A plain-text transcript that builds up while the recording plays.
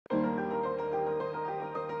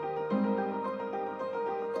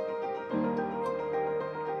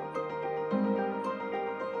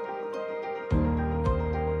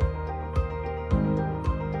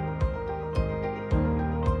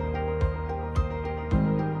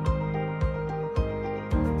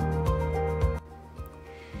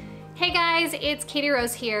guys, it's Katie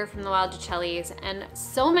Rose here from the Wild 30's, and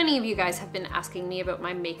so many of you guys have been asking me about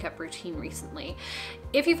my makeup routine recently.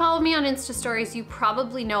 If you follow me on Insta stories, you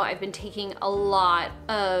probably know I've been taking a lot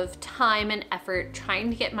of time and effort trying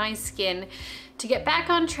to get my skin to get back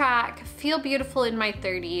on track, feel beautiful in my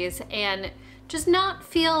 30s, and just not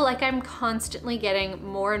feel like I'm constantly getting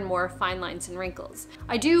more and more fine lines and wrinkles.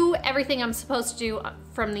 I do everything I'm supposed to do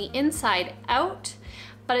from the inside out,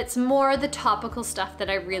 but it's more the topical stuff that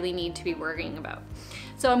I really need to be worrying about.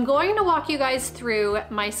 So I'm going to walk you guys through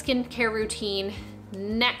my skincare routine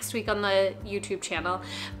next week on the YouTube channel.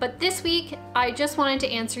 But this week, I just wanted to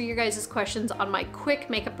answer your guys' questions on my quick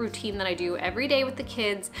makeup routine that I do every day with the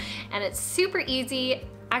kids. And it's super easy,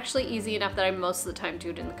 actually easy enough that I most of the time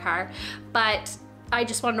do it in the car, but I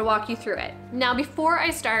just wanted to walk you through it. Now, before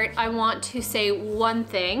I start, I want to say one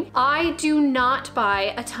thing. I do not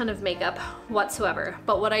buy a ton of makeup whatsoever,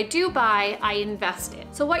 but what I do buy, I invest in.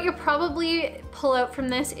 So what you'll probably pull out from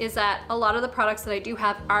this is that a lot of the products that I do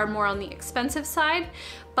have are more on the expensive side,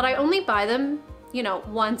 but I only buy them, you know,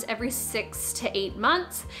 once every 6 to 8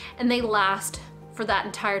 months, and they last for that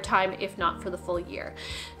entire time, if not for the full year.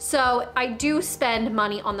 So I do spend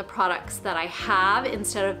money on the products that I have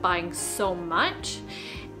instead of buying so much,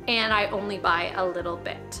 and I only buy a little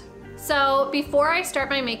bit. So before I start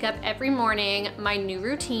my makeup every morning, my new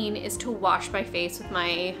routine is to wash my face with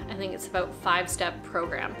my, I think it's about 5-step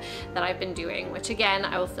program that I've been doing, which again,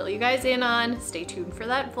 I will fill you guys in on. Stay tuned for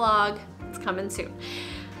that vlog, it's coming soon.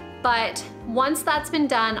 But once that's been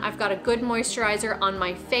done, I've got a good moisturizer on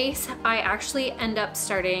my face. I actually end up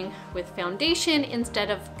starting with foundation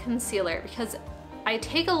instead of concealer because I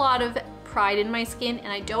take a lot of pride in my skin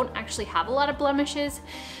and I don't actually have a lot of blemishes.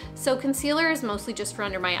 So concealer is mostly just for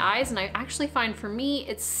under my eyes, and I actually find for me,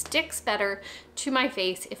 it sticks better to my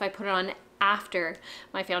face if I put it on after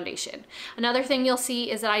my foundation. Another thing you'll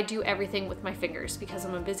see is that I do everything with my fingers because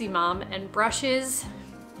I'm a busy mom, and brushes,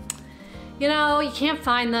 you know, you can't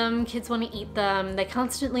find them, kids want to eat them, they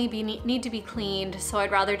constantly need to be cleaned, so I'd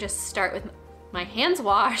rather just start with my hands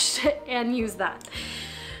washed and use that.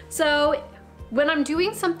 So when I'm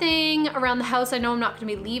doing something around the house I know I'm not going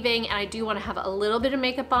to be leaving and I do want to have a little bit of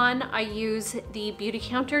makeup on, I use the Beauty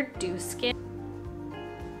Counter Dew Skin.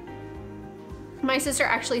 My sister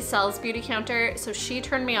actually sells Beauty Counter, so she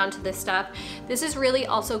turned me on to this stuff. This is really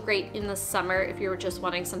also great in the summer if you're just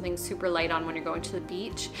wanting something super light on when you're going to the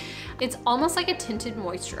beach. It's almost like a tinted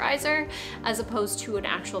moisturizer as opposed to an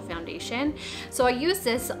actual foundation. So I use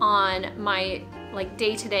this on my like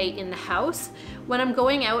day-to-day in the house. When I'm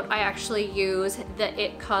going out, I actually use the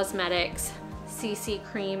It Cosmetics CC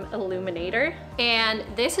Cream Illuminator, and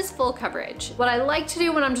this is full coverage. What I like to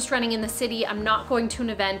do when I'm just running in the city, I'm not going to an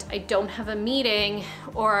event, I don't have a meeting,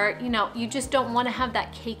 or you know, you just don't want to have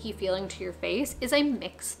that cakey feeling to your face, is I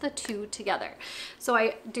mix the two together. So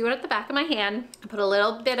I do it at the back of my hand, I put a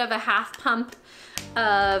little bit of a half pump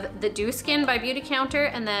of the Dew Skin by Beauty Counter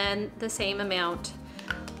and then the same amount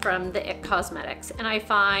from the It Cosmetics, and I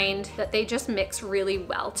find that they just mix really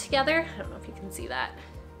well together. I don't know if you can see that.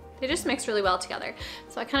 They just mix really well together.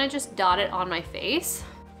 So I kind of just dot it on my face.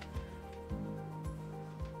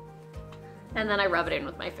 And then I rub it in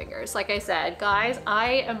with my fingers. Like I said, guys,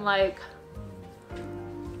 I am like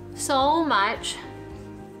so much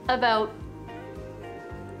about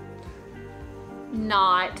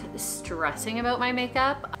not stressing about my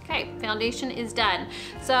makeup. Okay, foundation is done.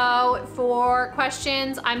 So for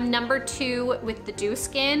questions, I'm number 2 with the Dew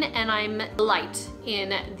Skin and I'm light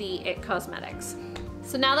in the It Cosmetics.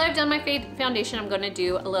 So now that I've done my foundation, I'm gonna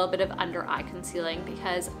do a little bit of under eye concealing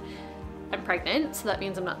because I'm pregnant, so that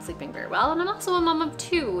means I'm not sleeping very well. And I'm also a mom of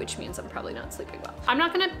 2, which means I'm probably not sleeping well. I'm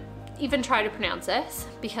not gonna even try to pronounce this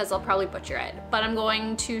because I'll probably butcher it, but I'm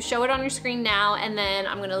going to show it on your screen now and then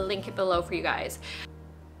I'm gonna link it below for you guys.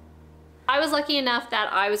 I was lucky enough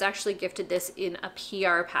that I was actually gifted this in a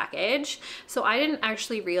PR package, so I didn't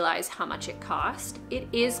actually realize how much it cost. It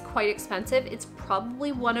is quite expensive. It's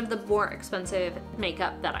probably one of the more expensive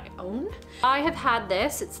makeup that I own. I have had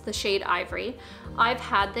this, it's the shade Ivory. I've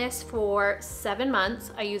had this for 7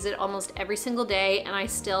 months. I use it almost every single day and I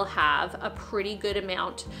still have a pretty good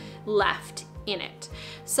amount left in it.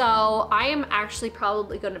 So I am actually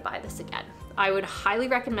probably gonna buy this again. I would highly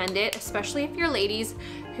recommend it, especially if you're ladies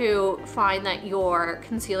who find that your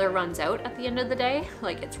concealer runs out at the end of the day,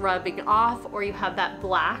 like it's rubbing off, or you have that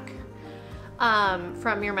black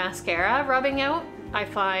from your mascara rubbing out. I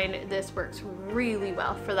find this works really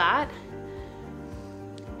well for that.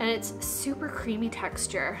 And it's super creamy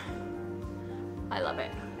texture. I love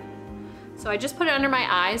it. So I just put it under my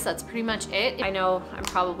eyes, that's pretty much it. I know I'm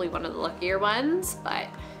probably one of the luckier ones, but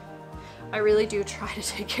I really do try to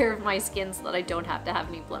take care of my skin so that I don't have to have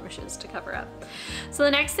any blemishes to cover up. So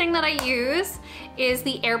the next thing that I use is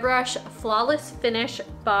the Airbrush Flawless Finish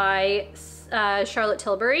by Charlotte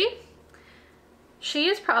Tilbury. She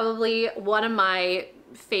is probably one of my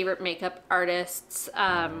favorite makeup artists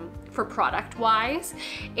for product wise,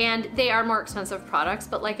 and they are more expensive products,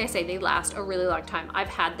 but like I say, they last a really long time. I've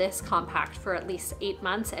had this compact for at least 8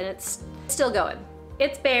 months and it's still going.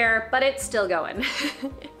 It's bare, but it's still going.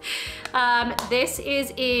 This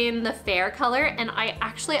is in the fair color, and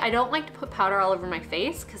I don't like to put powder all over my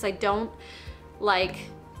face because I don't like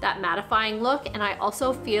that mattifying look, and I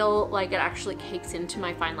also feel like it actually cakes into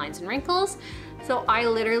my fine lines and wrinkles. So I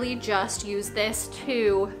literally just use this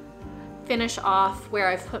to finish off where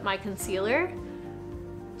I've put my concealer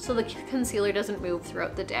so the concealer doesn't move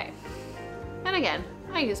throughout the day. And again,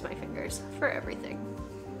 I use my fingers for everything.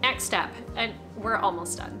 Next step, and we're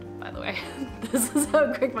almost done, by the way. This is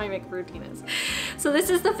how quick my makeup routine is. So this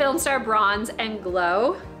is the Film Star Bronze and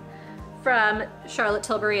Glow from Charlotte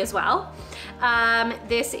Tilbury as well.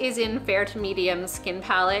 This is in fair to medium skin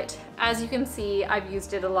palette. As you can see, I've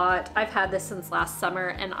used it a lot. I've had this since last summer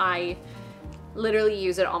and I literally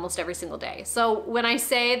use it almost every single day. So when I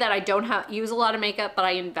say that I don't use a lot of makeup, but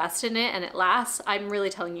I invest in it and it lasts, I'm really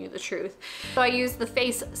telling you the truth. So I use the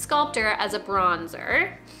Face Sculptor as a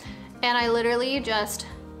bronzer, and I literally just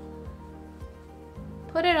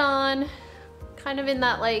put it on kind of in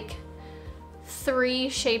that like 3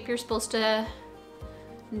 shape you're supposed to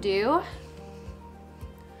do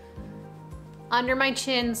under my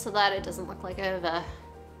chin so that it doesn't look like I have a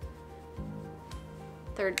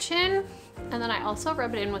third chin. And then I also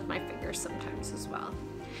rub it in with my fingers sometimes as well.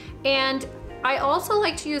 And I also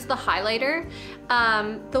like to use the highlighter.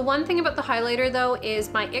 The one thing about the highlighter though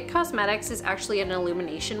is my IT Cosmetics is actually an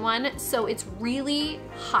illumination one, so it's really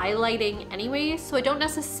highlighting anyways, so I don't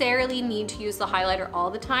necessarily need to use the highlighter all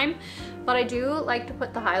the time, but I do like to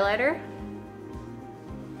put the highlighter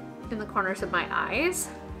in the corners of my eyes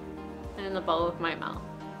and in the bow of my mouth.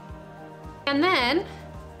 And then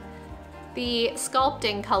the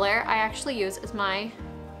sculpting color I actually use as my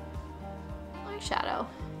eyeshadow,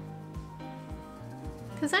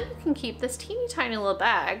 because then you can keep this teeny tiny little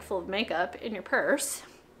bag full of makeup in your purse,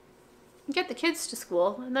 get the kids to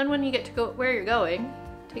school, and then when you get to go where you're going,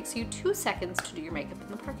 it takes you 2 seconds to do your makeup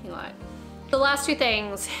in the parking lot. The last 2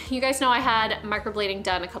 things, you guys know I had microblading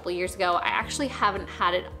done a couple years ago. I actually haven't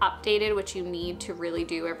had it updated, which you need to really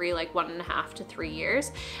do every like 1.5 to 3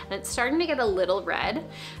 years. And it's starting to get a little red.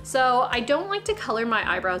 So I don't like to color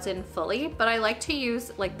my eyebrows in fully, but I like to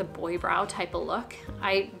use like the boy brow type of look.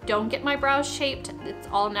 I don't get my brows shaped, it's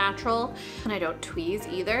all natural, and I don't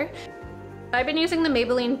tweeze either. I've been using the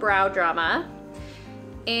Maybelline Brow Drama,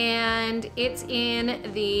 and it's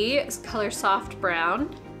in the color Soft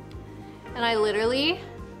Brown. And I literally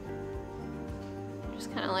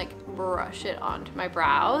just kind of like brush it onto my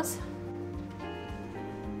brows.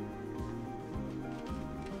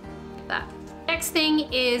 Like that. Next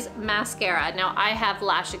thing is mascara. Now I have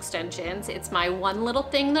lash extensions. It's my one little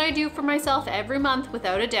thing that I do for myself every month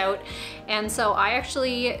without a doubt. And so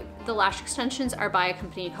the lash extensions are by a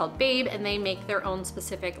company called Babe, and they make their own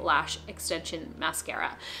specific lash extension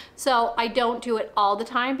mascara. So I don't do it all the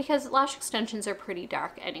time because lash extensions are pretty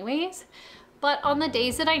dark anyways. But on the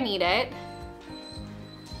days that I need it,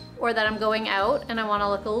 or that I'm going out and I want to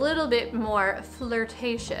look a little bit more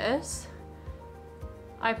flirtatious,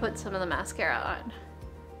 I put some of the mascara on.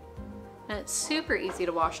 And it's super easy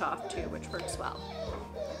to wash off too, which works well.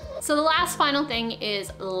 So the last final thing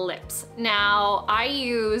is lips. Now I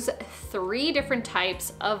use 3 different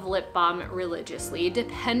types of lip balm religiously,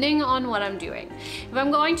 depending on what I'm doing. If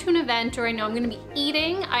I'm going to an event or I know I'm gonna be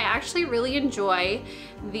eating, I actually really enjoy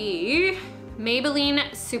the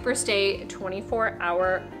Maybelline Superstay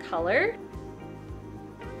 24-Hour Color.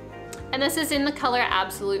 And this is in the color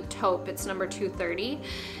Absolute Taupe, it's number 230.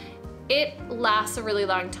 It lasts a really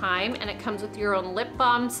long time, and it comes with your own lip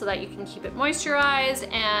balm so that you can keep it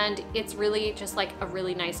moisturized, and it's really just like a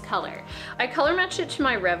really nice color. I color matched it to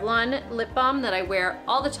my Revlon lip balm that I wear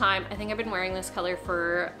all the time. I think I've been wearing this color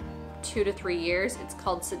for 2 to 3 years. It's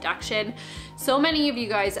called Seduction. So many of you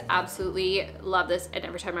guys absolutely love this, and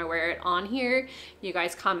every time I wear it on here, you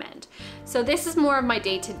guys comment. So this is more of my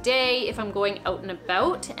day-to-day if I'm going out and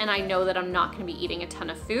about and I know that I'm not gonna be eating a ton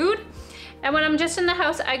of food. And when I'm just in the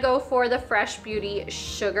house, I go for the Fresh Beauty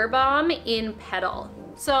Sugar Bomb in Petal.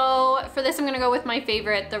 So for this, I'm gonna go with my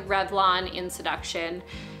favorite, the Revlon in Seduction.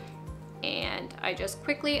 And I just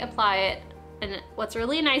quickly apply it. And what's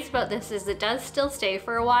really nice about this is it does still stay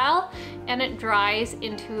for a while, and it dries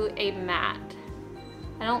into a matte.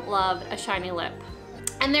 I don't love a shiny lip.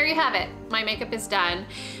 And there you have it. My makeup is done.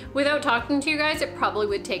 Without talking to you guys, it probably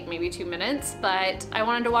would take maybe 2 minutes, but I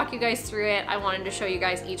wanted to walk you guys through it. I wanted to show you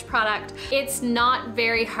guys each product. It's not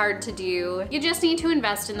very hard to do. You just need to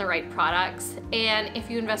invest in the right products. And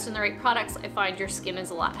if you invest in the right products, I find your skin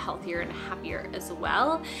is a lot healthier and happier as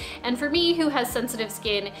well. And for me, who has sensitive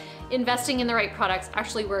skin, investing in the right products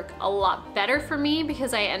actually work a lot better for me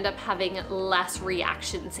because I end up having less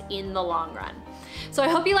reactions in the long run. So I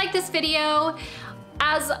hope you like this video.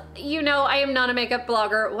 As you know, I am not a makeup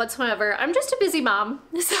blogger whatsoever. I'm just a busy mom.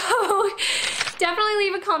 So definitely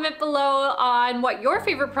leave a comment below on what your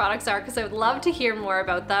favorite products are because I would love to hear more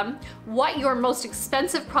about them. What your most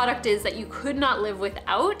expensive product is that you could not live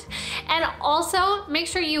without. And also make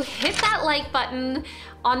sure you hit that like button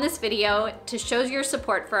on this video to show your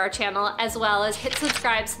support for our channel, as well as hit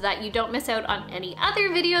subscribe so that you don't miss out on any other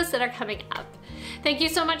videos that are coming up. Thank you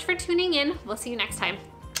so much for tuning in. We'll see you next time.